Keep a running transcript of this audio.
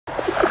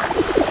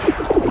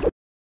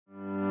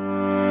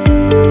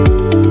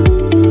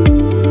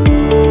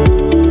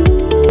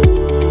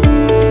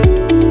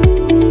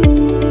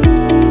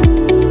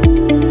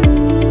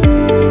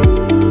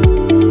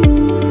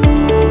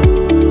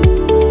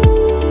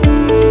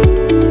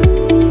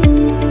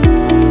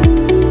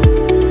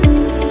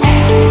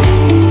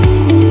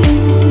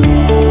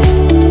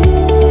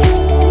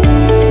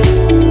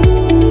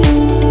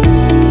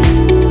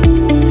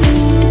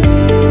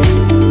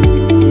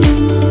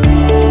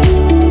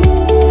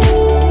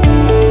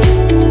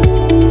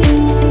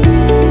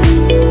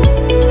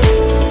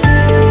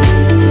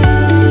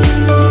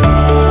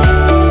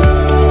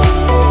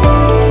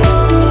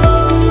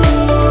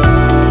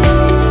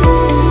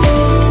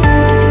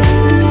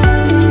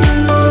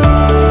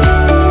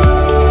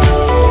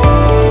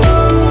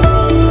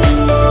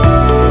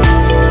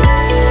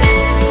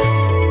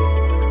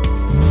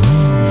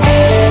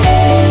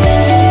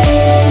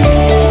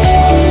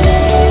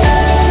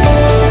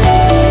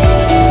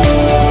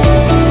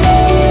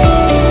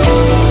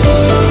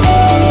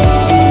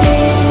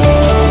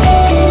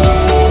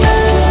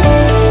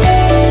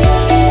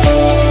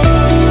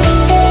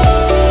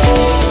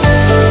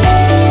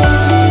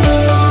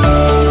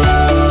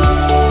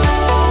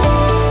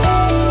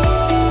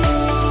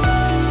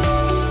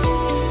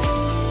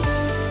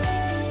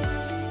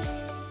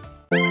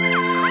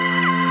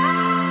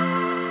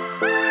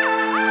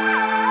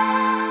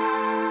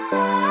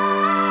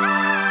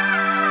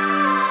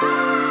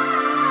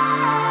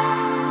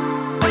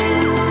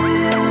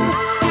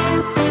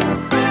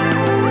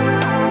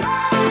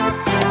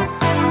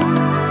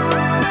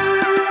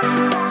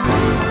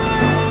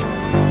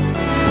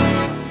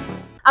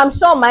I'm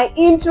sure my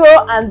intro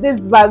and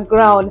this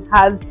background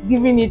has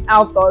given it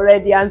out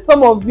already, and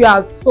some of you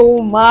are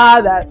so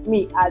mad at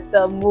me at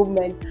the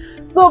moment.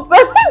 So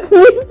permit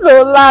me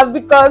to laugh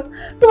because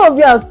some of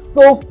you are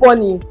so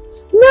funny.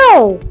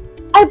 Now,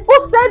 I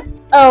posted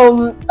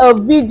a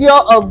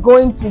video of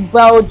going to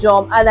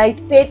Belgium, and I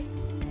said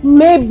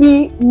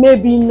maybe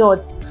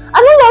not, and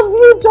all of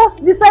you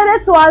just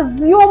decided to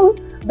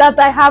assume that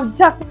I have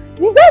jackpot.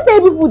 Did I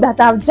tell people that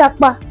I have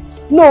jackpot?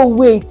 No,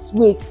 wait.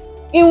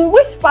 In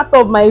which part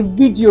of my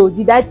video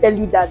did I tell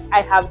you that I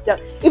have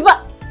jackpot? If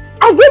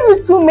I gave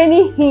you too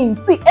many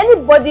hints. See,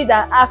 anybody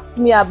that asks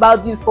me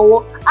about this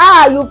whole,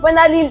 you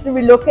finally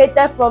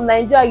relocated from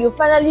Nigeria, you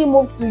finally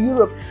moved to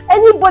Europe.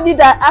 Anybody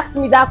that asks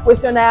me that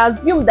question, I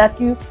assume that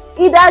you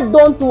either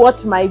don't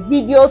watch my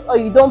videos or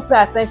you don't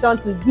pay attention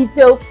to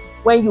details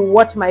when you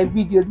watch my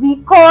videos,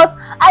 because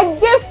I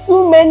gave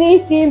too many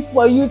hints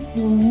for you to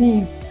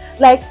miss.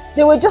 Like,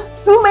 there were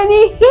just too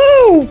many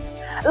hints.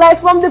 Like,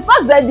 from the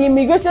fact that the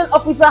immigration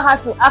officer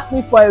had to ask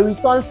me for a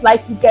return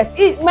flight ticket,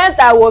 it meant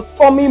I was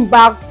coming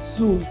back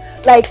soon.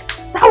 Like,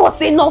 that was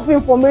enough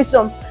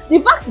information. The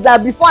fact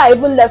that before I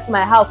even left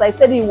my house, I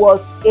said it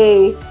was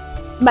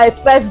my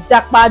first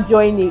jackpot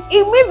joining,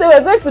 it means there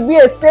were going to be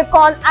a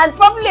second and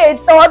probably a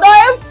third or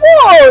a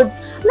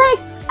fourth. Like,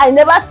 I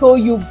never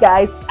told you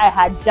guys I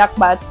had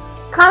jackpot.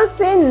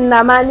 Kamsin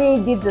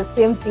Namani did the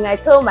same thing. I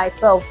told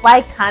myself,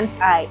 why can't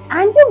I?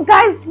 And you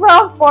guys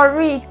fell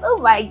for it. Oh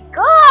my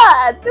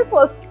god, this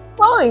was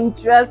so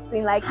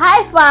interesting. Like,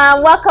 hi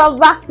fam, welcome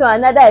back to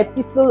another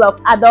episode of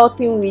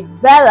Adulting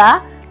with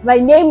Bella. My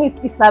name is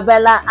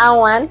Isabella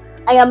Awan.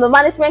 I am a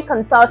management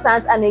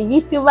consultant and a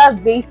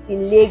YouTuber based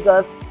in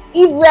Lagos.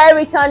 If you are a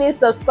returning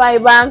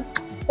subscriber,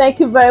 thank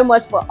you very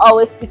much for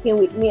always sticking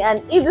with me.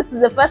 And if this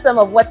is the first time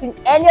of watching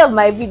any of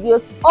my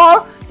videos,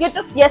 or you're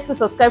just yet to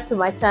subscribe to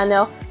my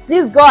channel,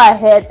 please go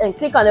ahead and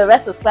click on the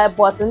red subscribe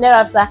button.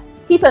 Thereafter,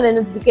 hit on the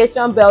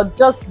notification bell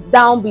just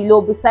down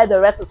below beside the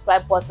red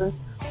subscribe button,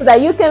 so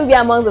that you can be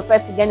among the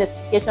first to get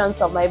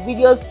notifications of my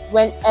videos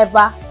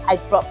whenever I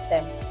drop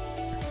them.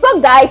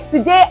 So guys,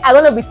 today I'm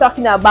going to be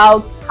talking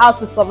about how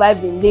to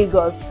survive in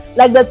Lagos,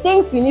 like the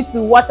things you need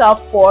to watch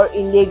out for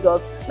in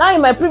Lagos. Now,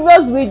 in my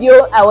previous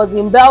video, I was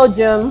in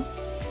Belgium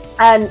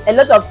and a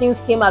lot of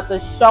things came as a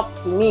shock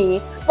to me.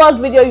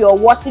 First video you're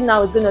watching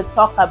now is going to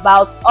talk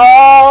about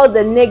all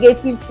the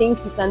negative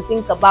things you can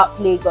think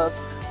about Lagos.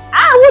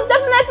 I would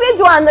definitely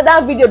do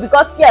another video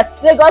because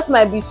yes, Lagos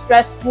might be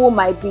stressful,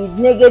 might be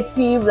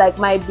negative, like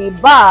might be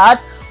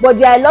bad, but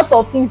there are a lot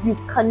of things you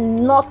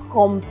cannot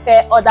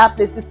compare other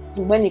places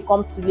to when it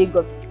comes to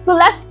Lagos. So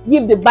let's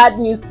give the bad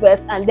news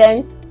first and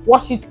then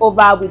wash it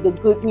over with the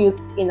good news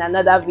in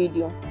another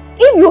video.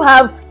 If you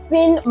have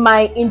seen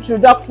my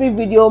introductory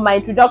video, my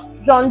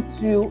introduction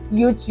to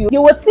YouTube,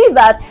 you will see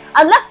that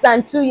I'm less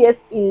than 2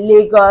 years in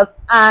Lagos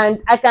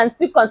and I can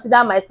still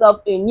consider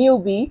myself a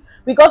newbie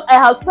because I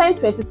have spent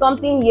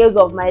 20-something years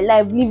of my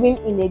life living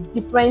in a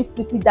different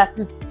city that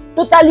is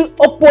totally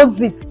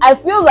opposite. I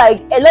feel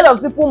like a lot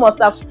of people must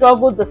have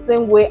struggled the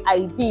same way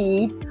I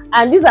did,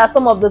 and these are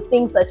some of the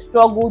things I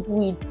struggled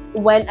with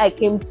when I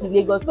came to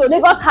Lagos. So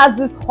Lagos has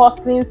this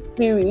hustling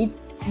spirit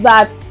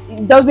that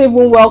doesn't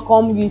even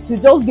welcome you, to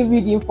just give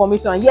you the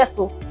information. Yes,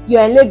 so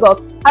you're in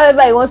Lagos,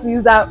 however you want to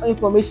use that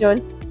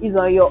information is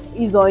on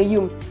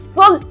you.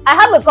 So I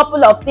have a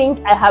couple of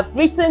things I have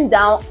written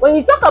down. When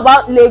you talk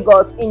about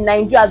Lagos in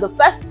Nigeria, the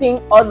first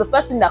thing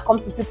that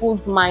comes to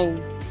people's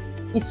mind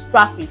is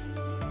traffic.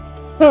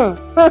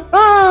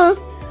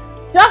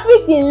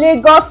 Traffic in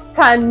Lagos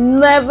can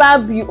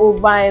never be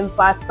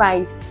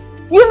overemphasized.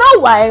 You know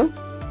why?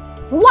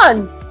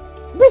 One,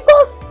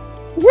 because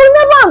you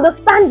never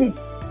understand it.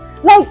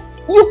 Like,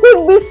 you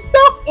could be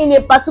stuck in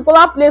a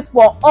particular place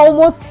for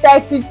almost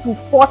 30 to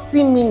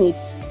 40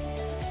 minutes,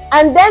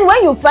 and then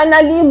when you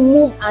finally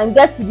move and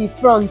get to the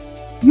front,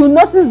 you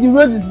notice the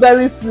road is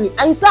very free,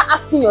 and you start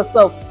asking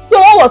yourself, so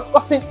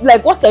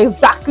what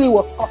exactly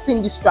was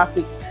causing this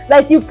traffic?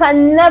 Like, you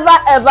can never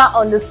ever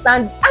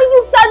understand it, and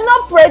you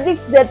cannot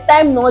predict the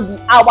time nor the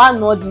hour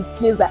nor the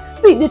place.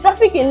 See, the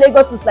traffic in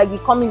Lagos is like the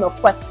coming of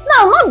Christ.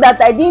 Now, not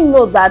that I didn't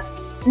know that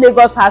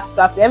Lagos has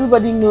traffic.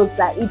 Everybody knows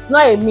that. It's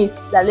not a myth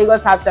that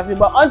Lagos has traffic,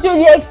 but until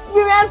you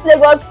experience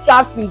Lagos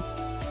traffic,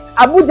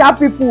 Abuja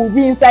people will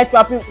be inside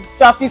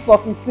traffic for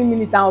 15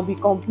 minutes and will be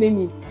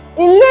complaining.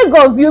 In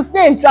Lagos, you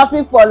stay in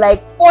traffic for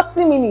like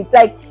 40 minutes.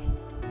 Like,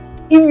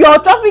 if your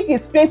traffic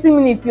is 20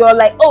 minutes, you're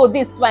like, oh,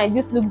 this is fine,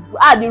 this looks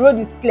good. The road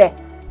is clear.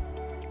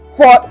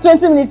 For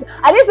 20 minutes,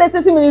 I didn't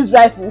say 20 minutes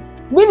driving.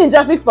 Being in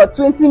traffic for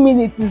 20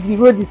 minutes is the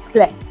road is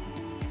clear.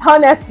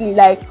 Honestly,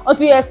 like,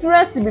 until you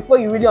experience it before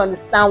you really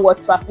understand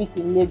what traffic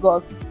in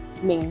Lagos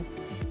means.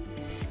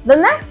 The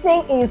next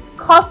thing is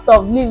cost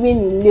of living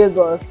in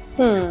Lagos.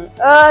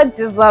 Oh,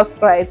 Jesus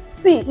Christ.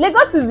 See,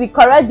 Lagos is the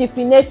correct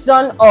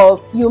definition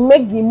of you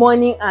make the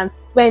money and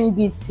spend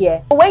it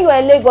here. When you're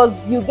in Lagos,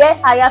 you get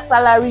higher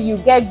salary, you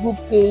get good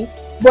pay,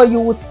 but you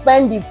would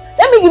spend it.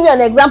 Let me give you an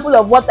example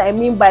of what I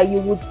mean by you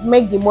would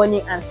make the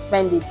money and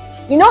spend it.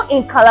 You know,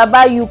 in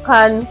Calabar, you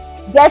can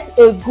get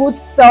a good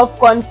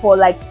self-con for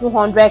like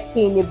 200k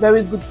in a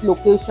very good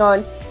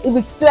location. If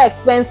it's too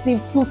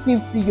expensive,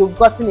 250, you've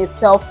gotten a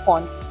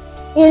self-con.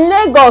 In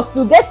Lagos,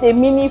 to get a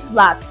mini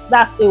flat,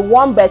 that's a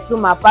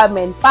 1-bedroom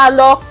apartment,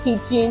 parlor,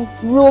 kitchen,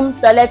 room,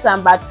 toilet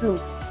and bathroom,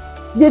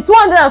 the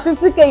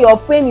 250k you're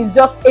paying is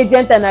just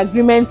agent and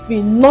agreement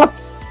fee, not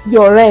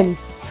your rent.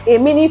 A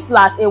mini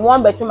flat, a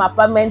 1-bedroom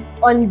apartment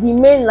on the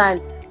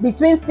mainland,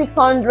 between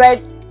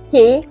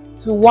 600k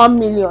to 1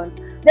 million.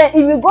 Then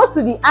if you go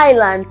to the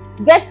island,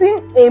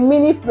 getting a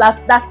mini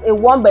flat that's a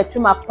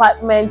 1-bedroom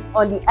apartment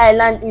on the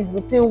island is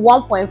between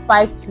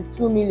 1.5 to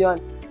 2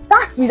 million.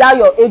 That's without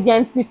your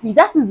agency fee.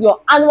 That is your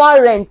annual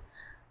rent.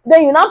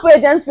 Then you now pay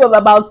agency fee of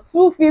about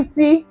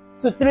 250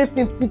 to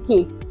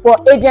 350k for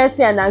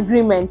agency and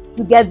agreement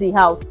to get the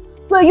house.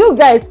 So you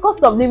guys,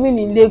 cost of living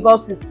in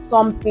Lagos is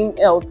something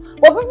else,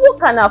 but people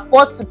can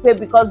afford to pay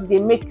because they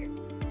make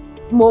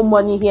more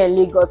money here in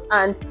Lagos.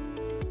 And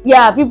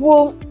yeah,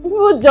 people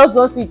just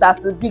don't see it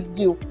as a big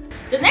deal.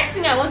 The next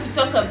thing I want to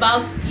talk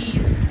about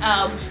is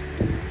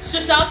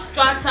social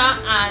strata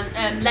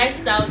and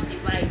lifestyle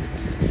divide.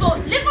 So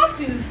Lagos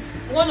is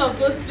one of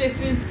those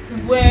places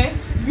where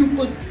you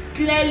could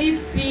clearly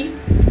see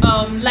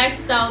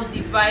lifestyle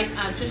divide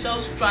and social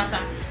strata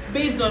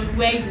based on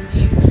where you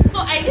live. So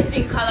I live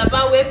in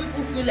Calabar, where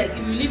people feel like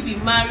if you live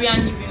in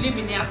Marian, if you live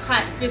in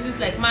places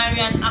like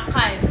Marian,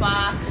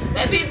 Akaifa,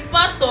 maybe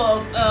part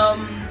of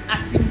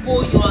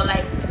Atimbo, you're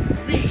like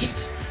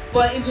rich.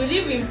 But if you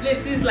live in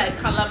places like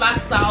Calabar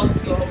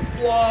South, you're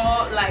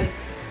poor, like,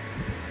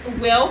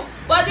 well.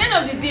 But at the end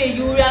of the day,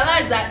 you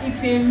realize that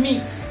it's a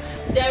mix.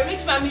 There are rich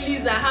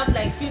families that have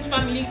like huge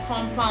family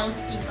compounds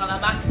in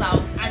Calabar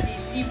South and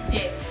they live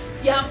there.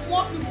 There are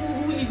poor people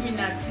who live in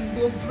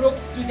Atimbo, broke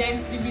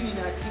students living in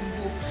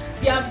Atimbo.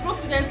 There are broke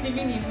students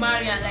living in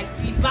Marian, like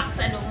the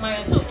backside of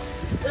Marian. So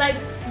like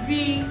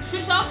the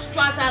social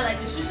strata, like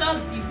the social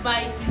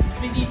divide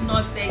is really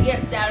not there.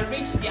 Yes, they are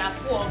rich, they are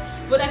poor,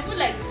 but I feel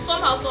like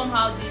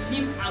somehow they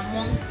live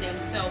amongst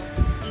themselves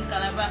in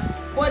Calabar.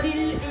 But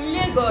in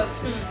Lagos,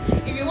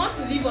 if you want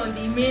to live on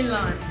the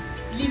mainland,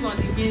 live on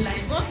the mainland.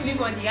 If you want to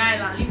live on the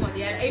island, live on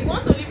the island. If you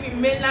want to live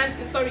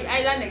in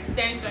island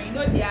extension, you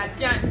know the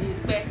Aja and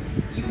the Pe,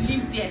 you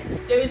live there.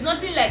 There is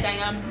nothing like I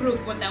am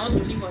broke but I want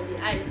to live on the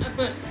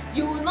island.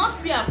 You will not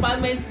see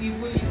apartments you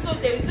will live. So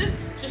there is this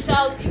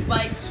social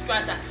divide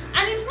strata,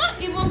 and it's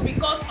not even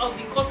because of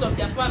the cost of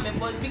the apartment,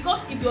 but because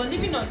if you're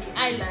living on the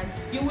island,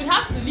 you will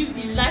have to live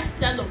the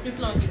lifestyle of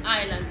people on the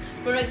island.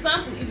 For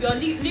example, if you're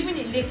living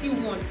in Lekki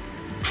 1,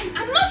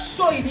 I'm not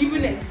sure it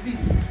even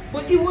exists,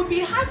 but it would be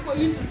hard for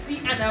you to see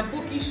an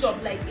aboki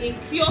shop, like a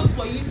kiosk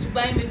for you to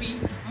buy maybe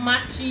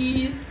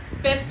matches,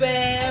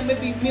 pepper,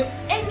 maybe milk,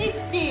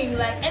 anything,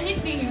 like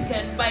anything you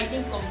can buy, you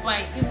can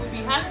combine. It would be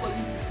hard for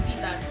you to see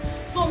that.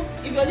 So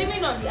if you're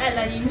living on the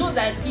island, you know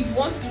that if you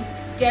want to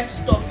get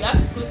stuff, you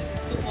have to go to the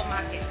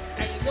supermarket,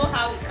 and you know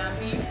how it can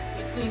be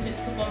with going to the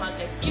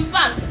supermarkets. In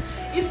fact,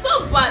 it's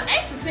so bad. I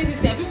used to say this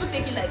thing and people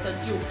take it like a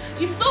joke.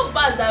 It's so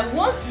bad that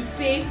once you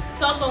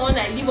tell someone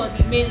I live on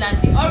the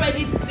mainland, they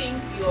already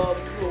think you're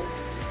broke.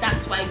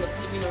 That's why you're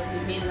living on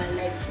the mainland.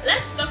 Like,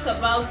 let's talk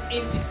about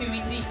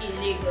insecurity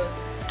in Lagos.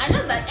 I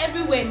know that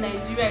everywhere in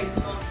Nigeria is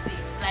not safe.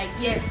 Like,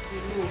 yes, we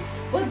know.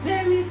 But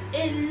there is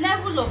a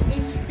level of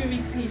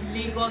insecurity in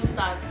Lagos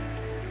that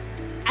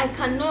I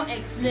cannot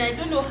explain. I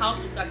don't know how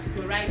to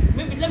categorize it.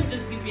 Maybe let me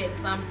just give you an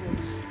example.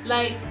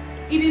 Like,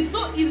 it is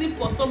so easy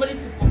for somebody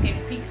to pocket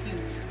pick you,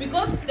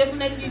 because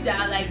definitely there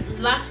are like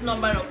large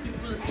number of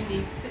people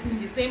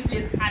in the same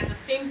place at the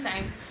same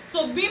time.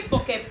 So being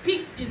pocket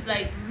picked is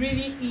like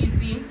really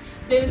easy.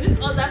 There is this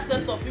other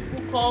set of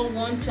people called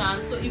one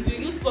chance. So if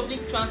you use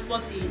public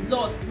transport a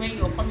lot when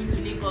you're coming to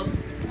Lagos,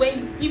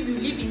 if you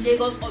live in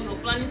Lagos or you're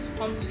planning to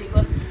come to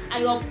Lagos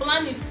and your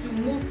plan is to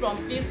move from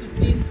place to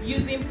place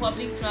using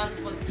public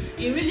transport,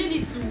 you really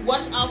need to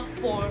watch out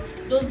for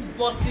those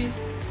buses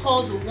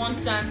called the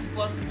one chance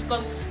buses,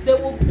 because they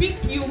will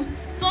pick you.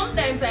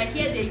 Sometimes I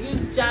hear they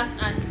use jazz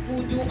and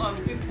voodoo on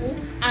people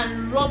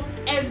and rub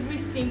every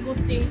single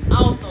thing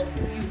out of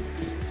you.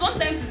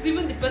 Sometimes it's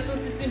even the person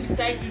sitting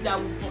beside you that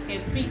will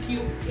pocket pick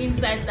you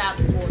inside that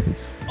bus.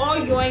 Or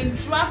you're in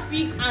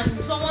traffic and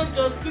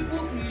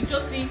you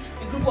just see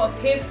a group of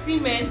hefty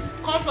men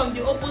come from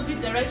the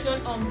opposite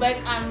direction on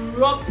bike and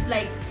rob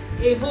like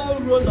a whole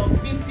roll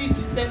of 50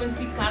 to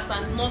 70 cars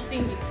and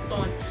nothing is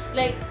done.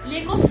 Like,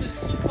 Lagos is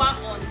super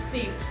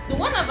unsafe. The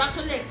one I've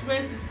actually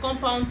experienced is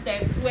compound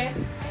theft, where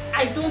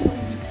I don't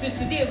know. So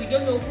today we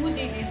don't know who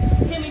did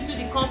it. Came into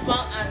the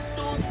compound and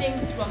stole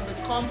things from the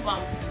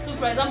compound. So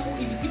for example,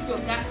 if you keep your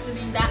gas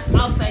cylinder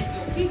outside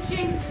your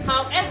kitchen,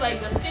 however,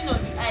 if you're staying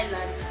on the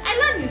island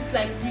is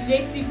like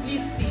relatively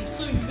safe.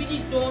 So you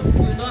really will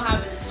not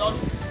have a lot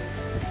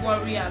to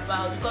worry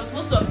about, because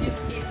most of these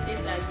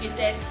estates are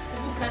gated.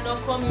 People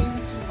cannot come in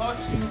to hurt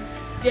you.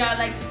 There are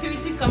like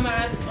security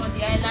cameras on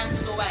the island,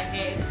 so I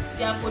heard.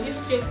 There are police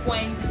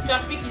checkpoints.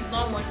 Traffic is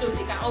not much, so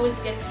they can always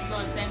get to you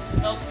on time to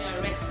help you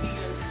and rescue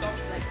you and stuff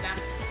like that.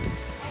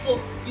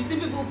 So you see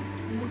people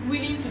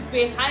willing to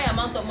pay high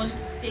amount of money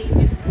to stay in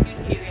this secure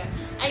area.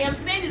 I am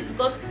saying this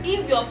because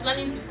if you're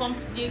planning to come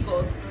to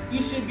Lagos,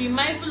 you should be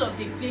mindful of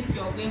the place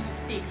you're going to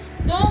stay.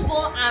 Don't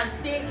go and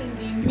stay in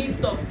the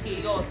midst of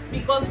chaos,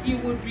 because you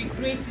would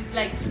regret it.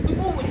 Like,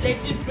 people would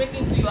legit break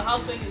into your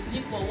house when you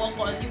leave for work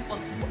or leave for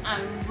school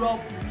and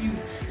rob you.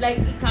 Like,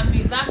 it can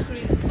be that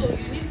crazy. So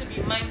you need to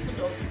be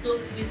mindful of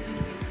those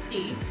places you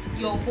stay,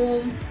 your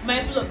home,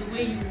 mindful of the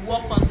way you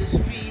walk on the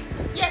street.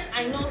 Yes,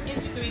 I know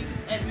insecurity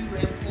is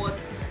everywhere, but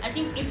I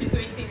think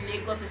insecurity in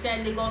Lagos,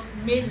 especially Lagos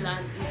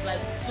mainland, is like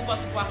super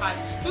hard.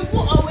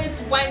 People always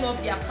wind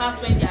up their cars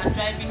when they are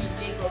driving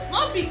in Lagos,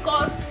 not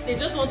because they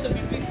just want to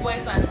be big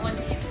boys and on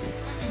AC.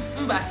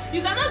 But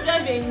you cannot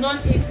drive a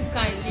non-AC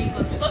car in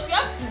Lagos because you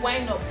have to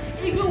wind up.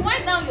 If you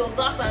wind down your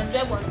glass and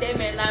drive on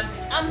Mainland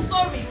Bridge, I'm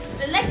sorry,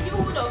 the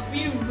likelihood of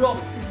being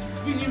robbed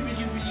is really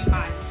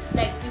high.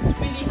 Like, it's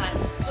really high.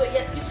 So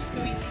yes,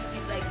 insecurity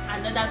is like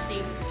another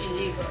thing in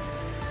Lagos.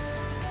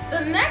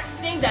 The next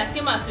thing that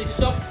came as a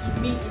shock to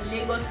me in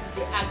Lagos is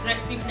the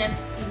aggressiveness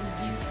in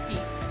this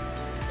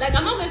state. Like,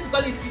 I'm not going to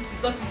call it city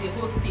because it's a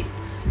whole state.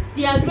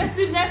 The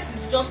aggressiveness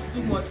is just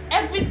too much.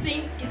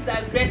 Everything is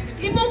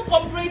aggressive. Even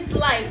corporate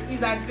life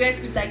is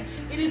aggressive. Like,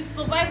 it is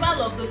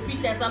survival of the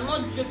fittest. I'm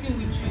not joking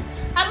with you.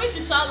 Having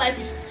social life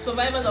is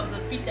survival of the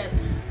fittest.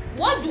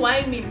 What do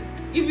I mean?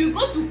 If you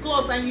go to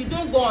clubs and you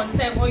don't go on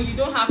time or you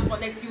don't have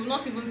connect, you will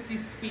not even see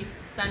space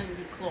to stand in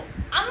the club.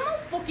 I'm not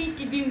fucking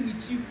kidding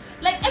with you.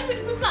 Like,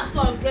 people are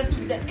so aggressive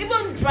with that.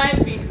 Even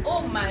driving,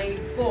 oh my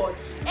god.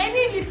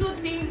 Any little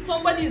thing,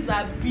 somebody is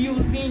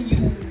abusing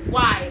you.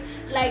 Why?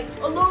 Like,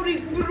 what's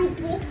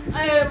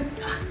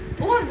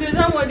the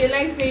other one they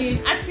like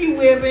saying? Ati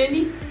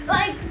wereni.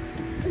 Like,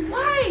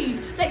 why?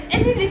 Like,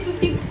 any little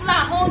thing, people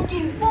are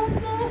honking. Boom,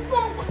 boom,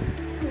 boom.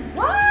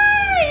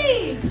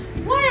 Why?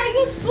 Why are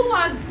you so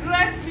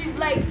aggressive?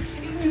 Like,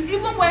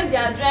 even when they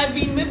are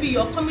driving, maybe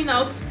you're coming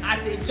out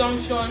at a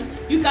junction,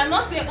 you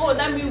cannot say, oh,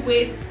 let me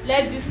wait,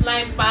 let this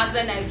line pass,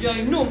 then I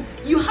join. No,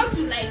 you have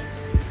to like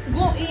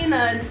go in,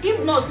 and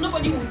if not,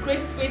 nobody will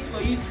create space for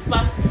you to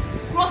pass.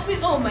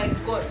 Crossing, oh my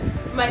god,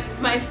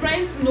 my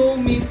friends know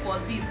me for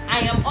this. I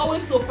am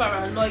always so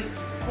paranoid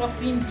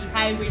crossing the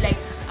highway. Like,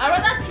 I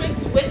rather trek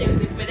to where there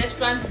is a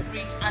pedestrian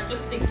bridge and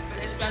just take the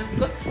pedestrian,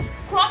 because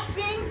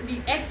crossing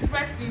the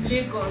express in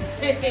Lagos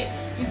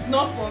it's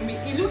not for me.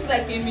 It looks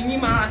like a mini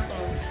marathon.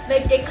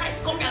 Like, a car is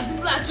coming and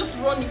people are just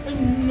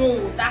running.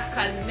 No, that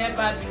can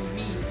never be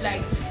me.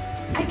 Like,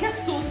 I get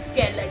so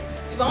scared. Like,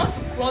 if I want to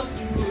cross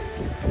the road,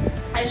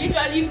 I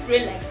literally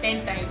pray like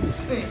 10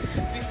 times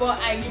before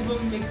I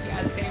even make the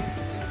attempt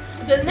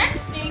to. The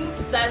next thing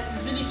that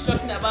is really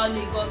shocking about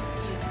Lagos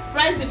is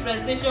price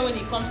differentiation when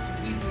it comes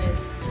to business.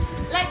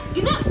 Like,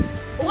 you know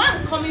where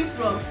I'm coming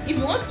from, if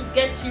you want to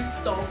get cheap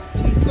stuff,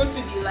 you go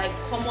to the like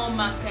common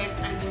market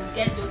and you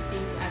get those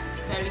things at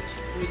very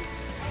cheap rates.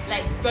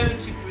 Like, very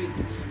cheap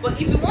rates. But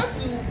if you want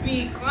to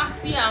be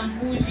classy and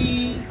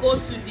bougie, go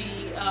to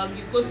the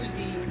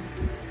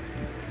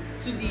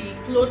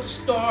clothes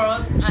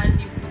stores and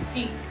the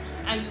boutiques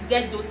and you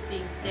get those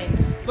things there.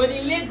 But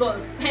in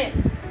Lagos, if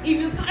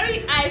you carry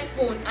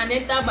iPhone and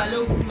enter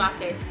Belguim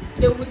market,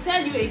 they will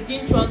tell you a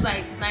jean trouser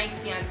is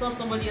 9k and tell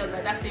somebody else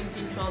that same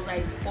jean trouser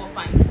is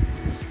 4-5.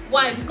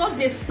 Why? Because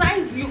they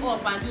size you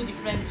up and do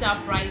differential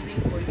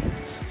pricing for you.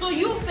 So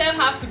you self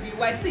have to be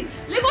wise. See,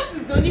 Lagos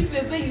is the only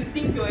place where you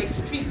think you're a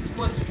street,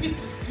 but streets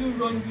will still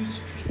run you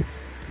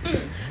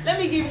streets. Let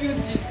me give you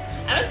gist.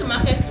 I went to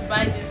market to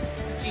buy this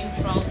jean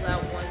trouser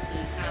one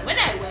day, and when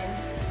I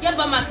went,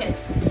 Yaba market,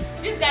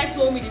 this guy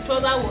told me the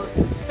trouser was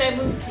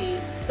 7k.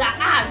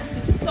 That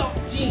this is top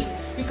jean.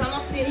 You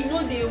cannot say, you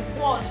know, they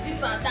wash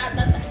this and that.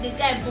 The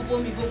guy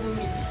bobo me.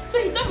 So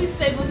he told me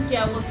 7k.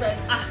 I was like,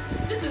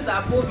 this is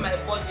above my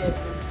budget.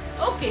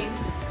 Okay,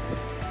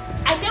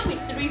 I came with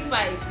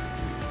 3.5.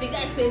 The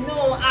guy said,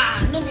 no,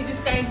 no be this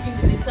kind of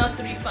jean, they sell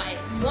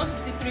 3.5. You want to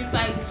see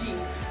 3.5 jean?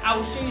 I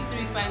will show you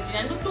 3.5 jean.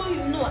 And I told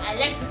you, no, I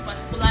like this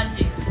particular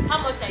jean.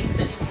 How much are you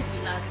selling for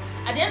me last?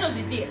 At the end of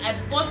the day, I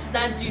bought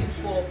that jean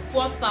for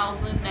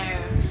 4,000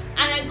 naira.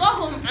 And I got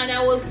home and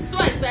I was so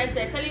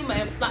excited, telling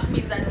my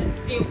flatmates that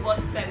this jean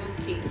worth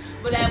 7k.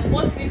 But I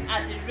bought it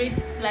at the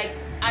rate, like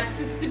at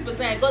 60%.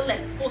 I got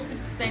like 40%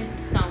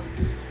 discount.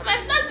 And my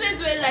flatmates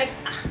were like,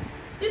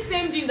 this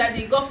same jean that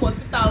they got for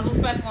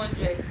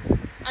 2,500.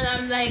 And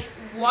I'm like,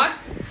 what?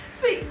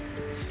 See,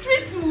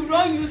 streets will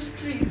run you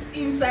streets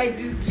inside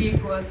this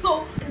Lagos.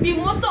 So the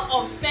motto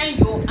of shine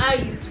your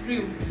eye is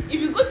real.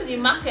 If you go to the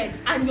market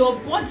and your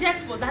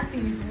budget for that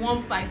thing is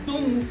 1.5,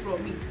 don't move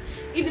from it.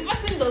 If the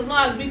person does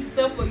not agree to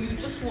sell for you,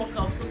 just walk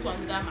out, go to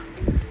another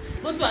market,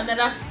 go to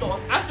another store.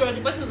 After all,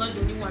 the person is not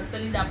the only one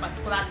selling that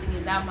particular thing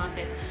in that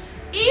market.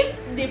 If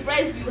the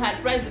price you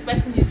had priced the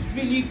person is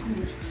really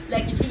good,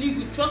 like it's really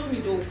good, trust me,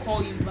 they will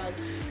call you back.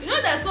 You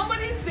know that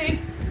somebody said,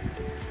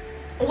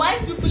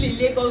 wise people in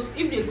Lagos,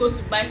 if they go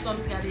to buy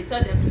something and they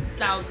tell them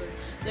 6,000,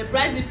 they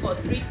price it for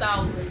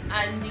 3,000,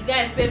 and the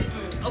guy said,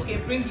 okay,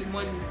 bring the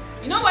money.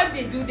 You know what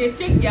they do? They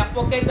check their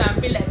pockets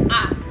and be like,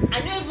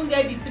 and you even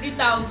get the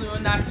 3,000 or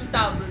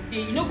 2,000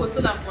 day, you no go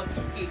sell am for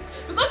 2k.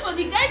 Because for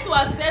the guy to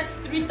accept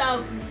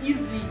 3,000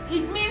 easily,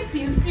 it means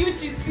he's still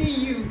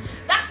cheating you.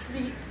 That's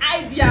the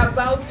idea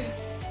about it.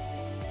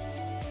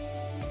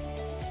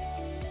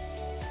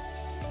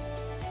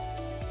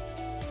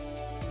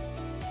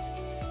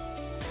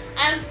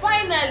 And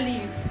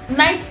finally,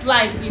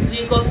 nightlife in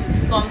Lagos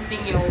is something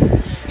else.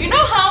 You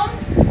know how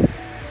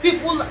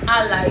people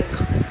are like,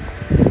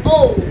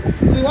 oh,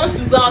 we want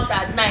to go out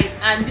at night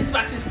and this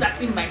party is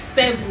starting by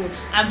 7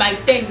 and by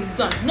 10 is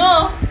done.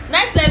 No,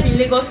 nightlife in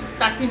Lagos is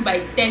starting by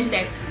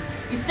 10:30.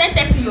 It's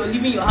 10:30 you're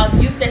leaving your house,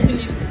 you use 30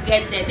 minutes to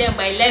get there, then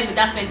by 11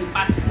 that's when the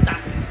party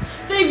starts.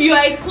 So if you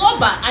are a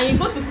clubber and you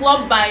go to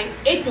club by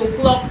 8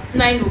 o'clock,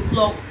 9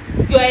 o'clock,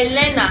 you're a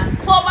learner.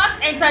 Clubbers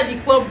enter the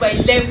club by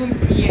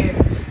 11 p.m.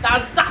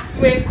 That's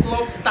when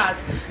club starts.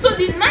 So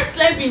the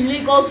nightlife in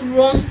Lagos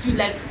runs to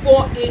like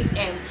 4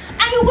 a.m.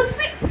 And you would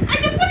see,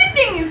 and the funny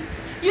thing is,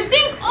 you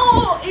think,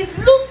 oh, it's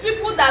loose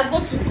people that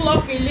go to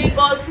club in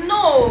Lagos.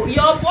 No,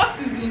 your boss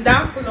is in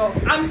that club.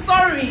 I'm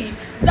sorry.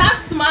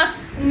 That smart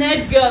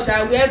nerd girl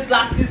that wears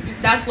glasses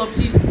is that club.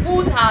 She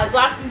put her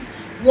glasses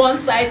one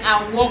side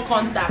and wore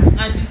contacts,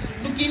 and she's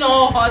looking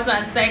all hot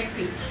and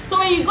sexy. So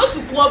when you go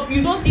to club,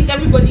 you don't think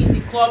everybody in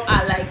the club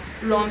are like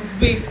Lolzz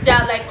babes. They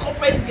are like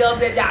corporate girls.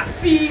 They are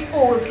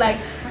CEOs, like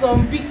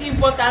some big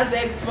importers,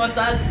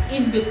 exporters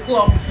in the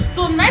club.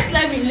 So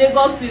nightlife in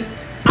Lagos is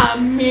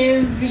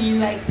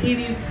amazing. Like, it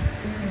is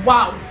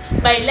wow.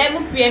 By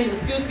 11 p.m. you're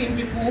still seeing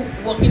people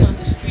walking on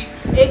the street.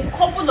 A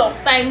couple of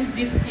times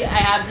this year I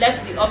have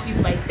left the office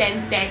by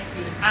 10:30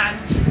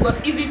 and it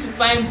was easy to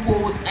find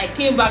boats. I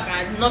came back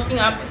and nothing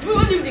happened.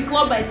 People leave the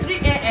club by 3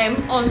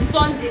 a.m. on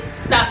Sunday,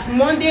 that's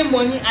Monday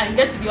morning, and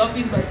get to the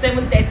office by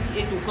 7:30,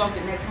 8 o'clock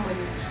the next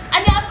morning,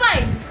 and they are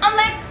fine. I'm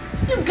like,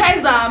 you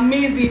guys are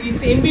amazing.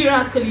 It's a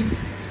miracle.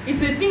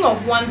 It's a thing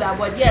of wonder.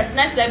 But yes,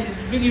 nightlife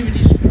is really,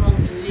 really strong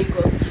in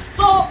Lagos.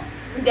 So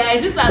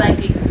guys, these are like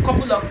a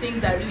couple of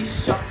things that really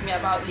shocked me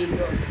about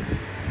Lagos,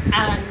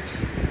 and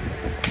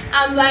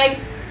I'm like,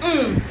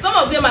 some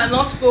of them are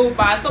not so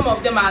bad. Some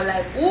of them are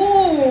like,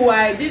 oh,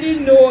 I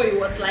didn't know it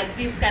was like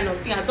this kind of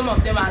thing. And some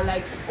of them are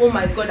like, oh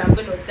my god, I'm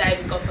gonna die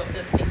because of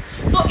this thing.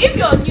 So if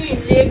you're new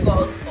in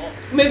Lagos, or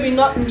maybe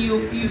not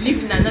new, you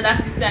lived in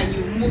another city and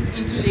you moved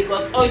into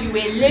Lagos, or you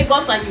were in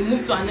Lagos and you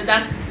moved to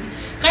another city,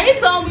 can you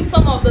tell me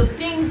some of the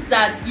things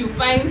that you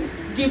find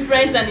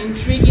different and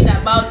intriguing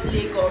about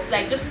Lagos?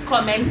 Like, just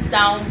comment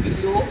down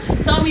below.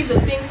 Tell me the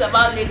things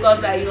about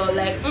Lagos that you're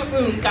like,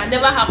 it can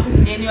never happen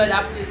in any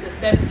other place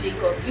except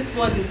Lagos. This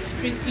one is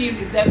strictly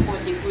reserved for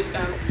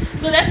Lagosians.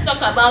 So let's talk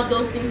about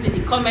those things in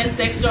the comment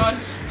section.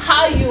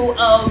 How you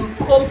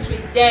coped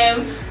with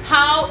them,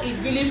 how it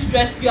really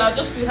stressed you out,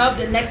 just to help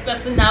the next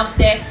person out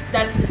there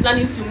that is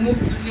planning to move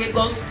to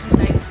Lagos to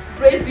like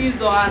brace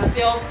his or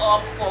herself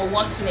up for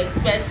what to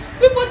expect.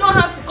 People don't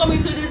have to come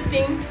into this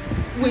thing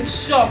with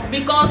shock,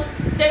 because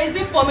there is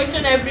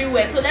information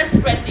everywhere. So let's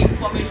spread the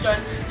information.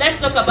 Let's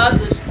talk about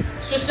the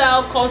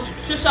social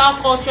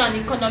culture and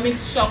economic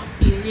shocks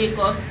in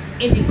Lagos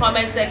in the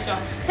comment section.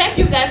 Thank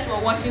you guys for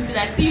watching today.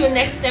 I see you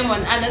next time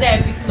on another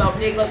episode of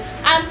Lagos.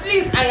 And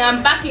please, I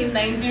am back in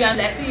Nigeria,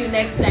 and I see you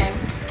next time.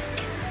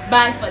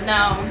 Bye for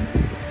now.